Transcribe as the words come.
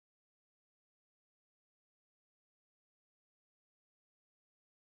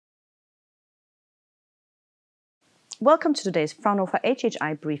Welcome to today's Fraunhofer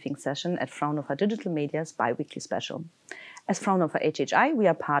HHI briefing session at Fraunhofer Digital Media's bi-weekly special. As Fraunhofer HHI, we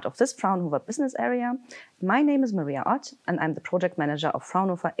are part of this Fraunhofer business area. My name is Maria Ott, and I'm the project manager of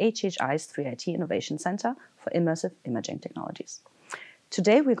Fraunhofer HHI's 3IT Innovation Center for Immersive Imaging Technologies.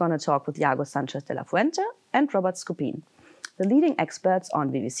 Today, we're going to talk with Yago Sanchez de la Fuente and Robert Skupin, the leading experts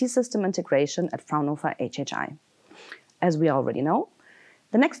on VVC system integration at Fraunhofer HHI. As we already know,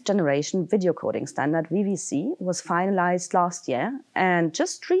 the next generation video coding standard VVC was finalized last year, and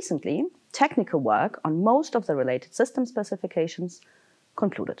just recently, technical work on most of the related system specifications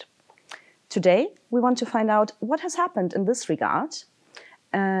concluded. Today, we want to find out what has happened in this regard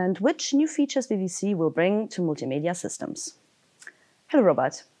and which new features VVC will bring to multimedia systems. Hello,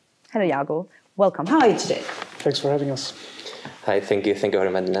 Robert. Hello, Yago. Welcome. How are you today? Thanks for having us. Hi, thank you. Thank you very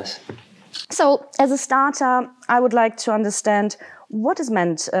much, Ines. So, as a starter, I would like to understand what is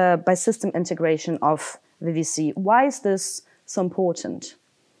meant by system integration of VVC. Why is this so important?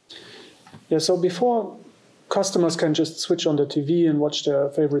 Yeah, so before, customers can just switch on the TV and watch their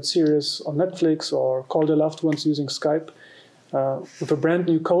favorite series on Netflix or call their loved ones using Skype. With a brand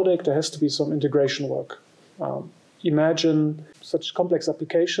new codec, there has to be some integration work. Imagine such complex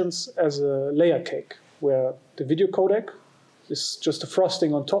applications as a layer cake, where the video codec is just a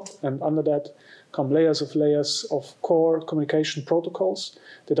frosting on top, and under that come layers of core communication protocols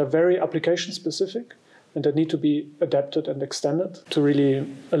that are very application specific and that need to be adapted and extended to really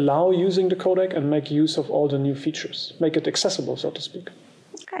allow using the codec and make use of all the new features, make it accessible, so to speak.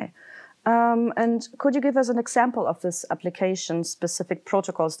 Okay. And could you give us an example of this application-specific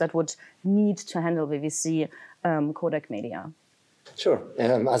protocols that would need to handle VVC codec media? Sure.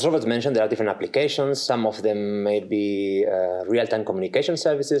 As Robert mentioned, there are different applications. Some of them may be real-time communication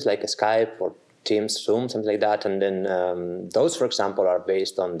services like Skype or Teams, Zoom, something like that. And then those, for example, are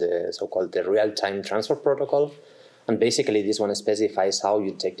based on the so-called the real-time transfer protocol. And basically, this one specifies how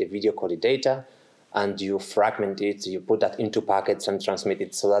you take the video coded data and you fragment it, you put that into packets and transmit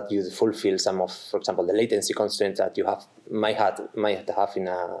it so that you fulfill some of, for example, the latency constraints that you might have in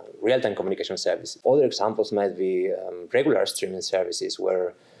a real-time communication service. Other examples might be regular streaming services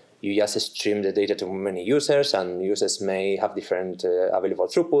where you just stream the data to many users, and users may have different available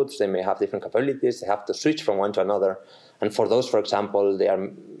throughputs, they may have different capabilities, they have to switch from one to another. And for those, for example, they are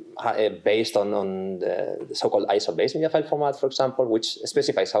based on the so-called ISO-based media file format, for example, which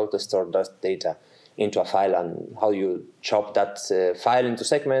specifies how to store that data into a file and how you chop that file into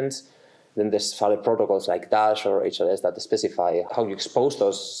segments. Then there's file protocols like Dash or HLS that specify how you expose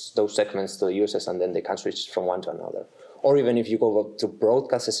those segments to the users, and then they can switch from one to another. Or even if you go to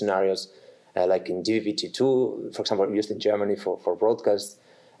broadcast scenarios, like in DVB-T2, for example, used in Germany for broadcast,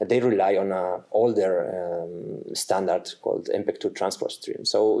 they rely on an older standard called MPEG-2 transport stream.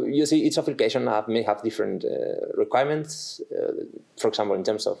 So you see each application may have different requirements, for example, in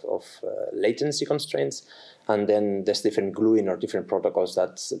terms of latency constraints, and then there's different gluing or different protocols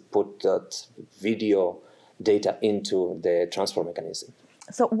that put that video data into the transport mechanism.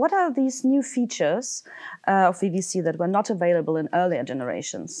 So what are these new features of VVC that were not available in earlier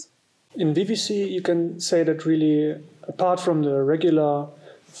generations? In VVC, you can say that really, apart from the regular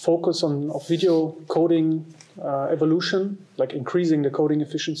focus of video coding evolution, like increasing the coding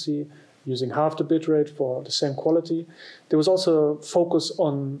efficiency, using half the bitrate for the same quality, there was also a focus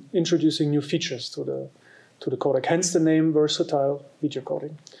on introducing new features to the codec, hence the name versatile video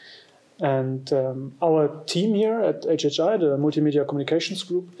coding. And our team here at HHI, the Multimedia Communications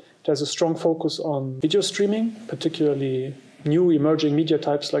Group, has a strong focus on video streaming, particularly new emerging media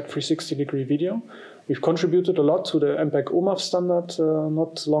types like 360-degree video. We've contributed a lot to the MPEG-OMAF standard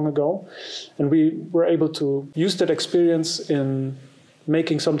not long ago, and we were able to use that experience in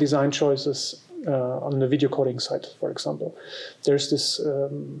making some design choices on the video coding side, for example. There's this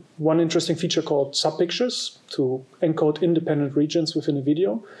one interesting feature called Subpictures to encode independent regions within a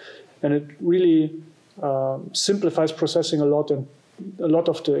video. And it really simplifies processing a lot, and a lot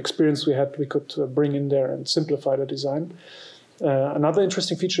of the experience we had, we could bring in there and simplify the design. Another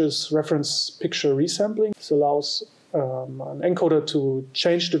interesting feature is reference picture resampling. This allows an encoder to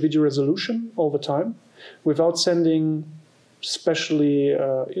change the video resolution over time without sending specially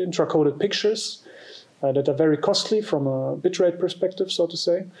intra-coded pictures that are very costly from a bitrate perspective, so to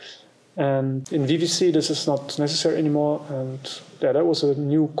say. And in VVC, this is not necessary anymore, and yeah, that was a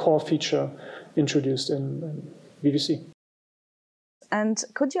new core feature introduced in VVC. And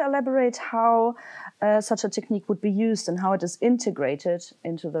could you elaborate how such a technique would be used and how it is integrated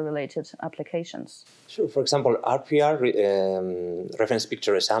into the related applications? Sure. For example, RPR, reference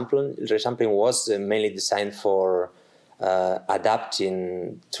picture resampling was mainly designed for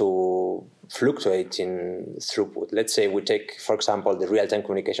adapting to fluctuating throughput. Let's say we take, for example, the real-time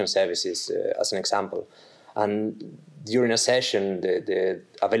communication services as an example. And during a session, the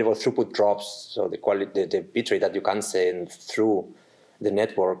available throughput drops, so the quality, the bitrate that you can send through the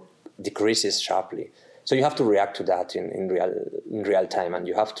network decreases sharply. So you have to react to that in real time, and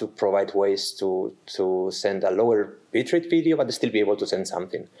you have to provide ways to send a lower bitrate video, but still be able to send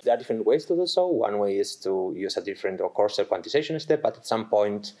something. There are different ways to do so. One way is to use a different or coarser quantization step, but at some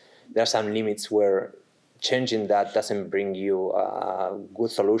point there are some limits where changing that doesn't bring you a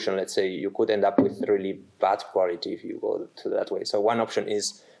good solution. Let's say you could end up with really bad quality if you go to that way. So one option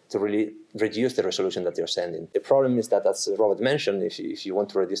is to really reduce the resolution that you're sending. The problem is that, as Robert mentioned, if you want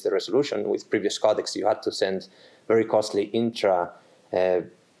to reduce the resolution with previous codecs, you had to send very costly intra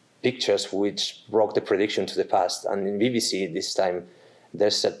pictures which broke the prediction to the past. And in VVC this time,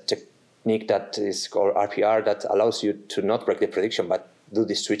 there's a technique that is called RPR that allows you to not break the prediction, but do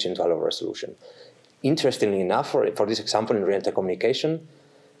this switch into a lower resolution. Interestingly enough, for this example in real-time communication,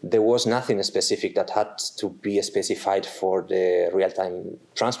 there was nothing specific that had to be specified for the real-time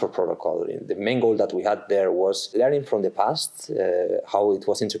transport protocol. The main goal that we had there was learning from the past, how it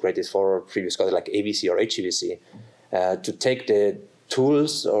was integrated for previous code like AVC or HEVC, to take the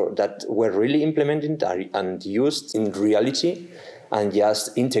tools that were really implemented and used in reality and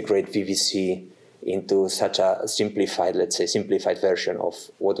just integrate VVC into such a simplified, let's say, simplified version of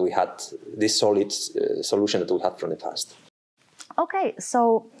what we had, this solid solution that we had from the past. Okay,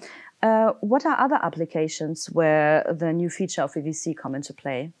 so what are other applications where the new feature of VVC come into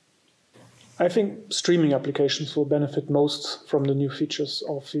play? I think streaming applications will benefit most from the new features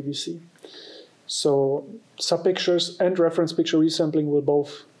of VVC. So subpictures and reference picture resampling will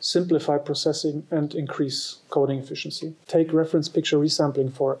both simplify processing and increase coding efficiency. Take reference picture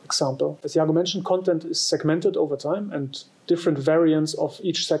resampling, for example. As Yago mentioned, content is segmented over time and different variants of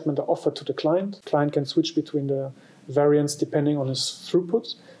each segment are offered to the client. The client can switch between the variants depending on his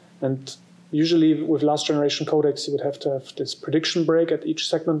throughput. And usually with last generation codecs, you would have to have this prediction break at each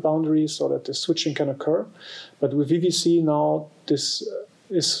segment boundary so that the switching can occur. But with VVC now, this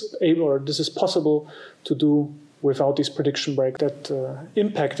is possible to do without this prediction break that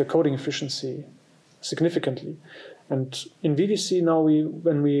impact the coding efficiency significantly. And in VVC now,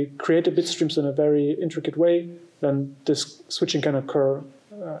 when we create the bit streams in a very intricate way, then this switching can occur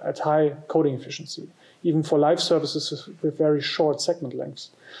at high coding efficiency, even for live services with very short segment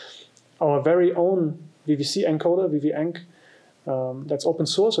lengths. Our very own VVC encoder, VVenc, that's open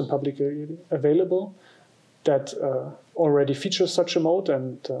source and publicly available, that already features such a mode.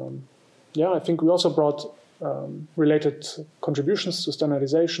 And I think we also brought related contributions to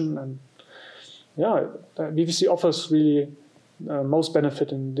standardization. And VVC offers really most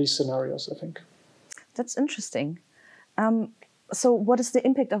benefit in these scenarios, I think. That's interesting. So what is the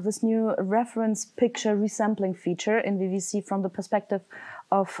impact of this new reference picture resampling feature in VVC from the perspective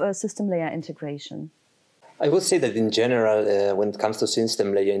of system layer integration? I would say that in general, when it comes to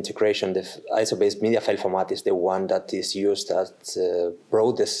system layer integration, the ISO-based media file format is the one that is used at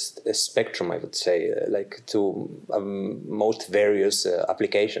broadest spectrum, I would say, like to most various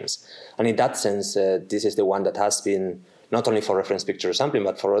applications. And in that sense, this is the one that has been, not only for reference picture sampling,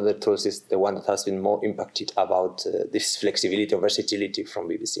 but for other tools, is the one that has been more impacted about this flexibility or versatility from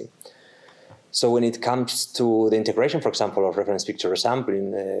VVC. So when it comes to the integration, for example, of reference picture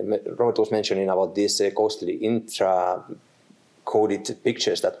sampling, Robert was mentioning about these costly intra-coded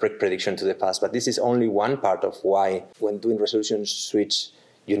pictures that break prediction to the past. But this is only one part of why, when doing resolution switch,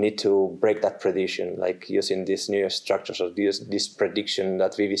 you need to break that prediction, like using these new structures or this prediction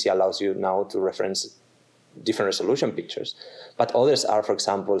that VVC allows you now to reference different resolution pictures. But others are, for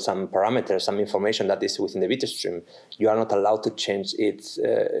example, some parameters, some information that is within the bit stream. You are not allowed to change it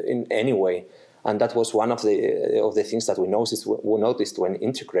in any way. And that was one of the things that we noticed when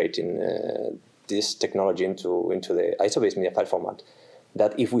integrating this technology into the ISO-based media file format.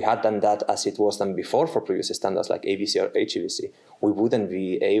 That if we had done that as it was done before for previous standards like AVC or HEVC, we wouldn't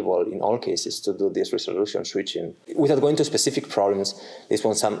be able, in all cases, to do this resolution switching. Without going to specific problems, this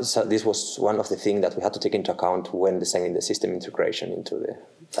was one of the things that we had to take into account when designing the system integration into the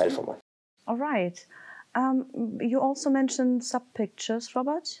file format. All right. You also mentioned subpictures,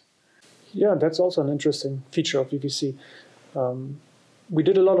 Robert? Yeah, that's also an interesting feature of VVC. We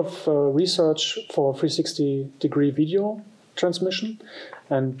did a lot of research for 360-degree video transmission,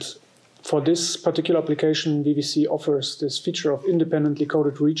 and for this particular application, VVC offers this feature of independently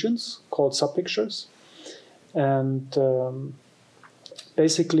coded regions called subpictures. And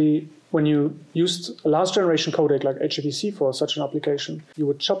basically, when you used a last generation codec like HEVC for such an application, you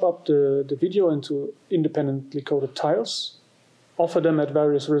would chop up the video into independently coded tiles offer them at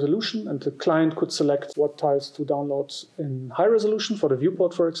various resolution, and the client could select what tiles to download in high resolution for the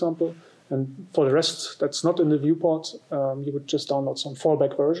viewport, for example. And for the rest that's not in the viewport, you would just download some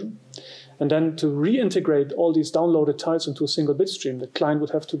fallback version. And then to reintegrate all these downloaded tiles into a single bit stream, the client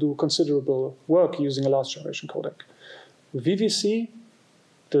would have to do considerable work using a last generation codec. With VVC,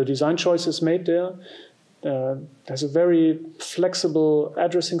 the design choices made there, there's a very flexible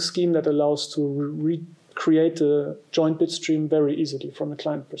addressing scheme that allows to recreate the joint bit stream very easily from a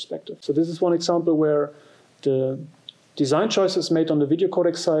client perspective. So this is one example where the design choices made on the video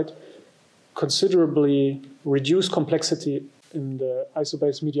codec side considerably reduce complexity in the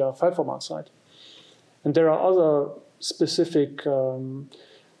ISO-based media file format side. And there are other specific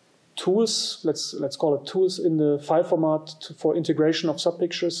tools, let's call it tools in the file format for integration of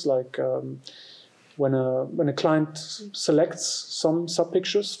subpictures, like when a client selects some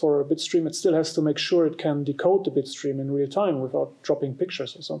subpictures for a bitstream, it still has to make sure it can decode the bitstream in real time without dropping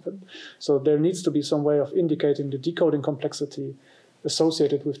pictures or something. So there needs to be some way of indicating the decoding complexity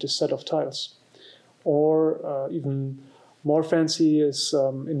associated with this set of tiles. Or even more fancy is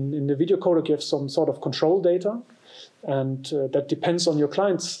in the video codec you have some sort of control data, and that depends on your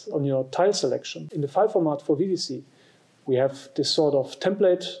clients, on your tile selection. In the file format for VVC, we have this sort of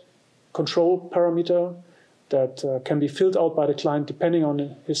template control parameter that can be filled out by the client depending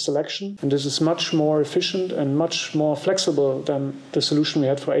on his selection. And this is much more efficient and much more flexible than the solution we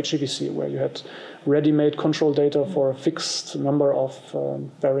had for HEVC, where you had ready-made control data for a fixed number of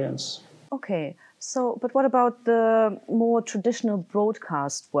variants. Okay. So, but what about the more traditional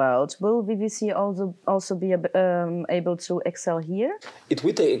broadcast world? Will VVC also be able to excel here? It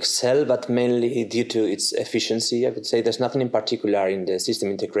will excel, but mainly due to its efficiency. I would say there's nothing in particular in the system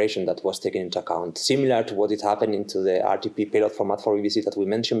integration that was taken into account. Similar to what it happened into the RTP payload format for VVC that we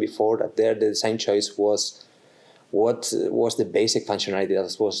mentioned before, that there the design choice was what was the basic functionality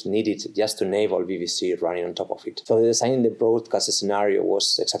that was needed just to enable VVC running on top of it. So the design in the broadcast scenario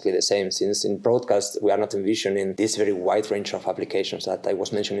was exactly the same, since in broadcast we are not envisioning this very wide range of applications that I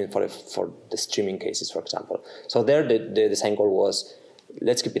was mentioning for the streaming cases, for example. So there the design goal was,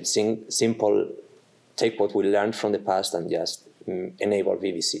 let's keep it simple, take what we learned from the past and just enable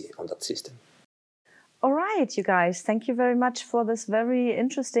VVC on that system. All right, you guys, thank you very much for this very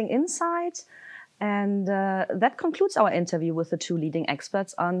interesting insight. And that concludes our interview with the two leading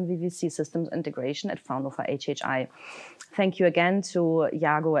experts on VVC systems integration at Fraunhofer HHI. Thank you again to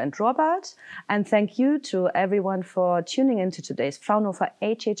Yago and Robert, and thank you to everyone for tuning into today's Fraunhofer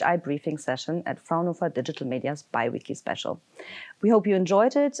HHI briefing session at Fraunhofer Digital Media's bi-weekly special. We hope you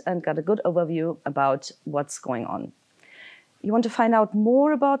enjoyed it and got a good overview about what's going on. You want to find out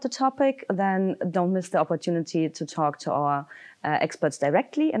more about the topic? Then don't miss the opportunity to talk to our experts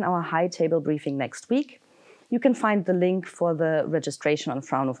directly in our high table briefing next week. You can find the link for the registration on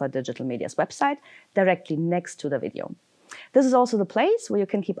Fraunhofer Digital Media's website directly next to the video. This is also the place where you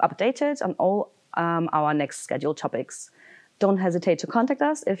can keep updated on all our next scheduled topics. Don't hesitate to contact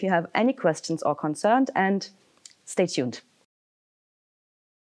us if you have any questions or concerns, and stay tuned.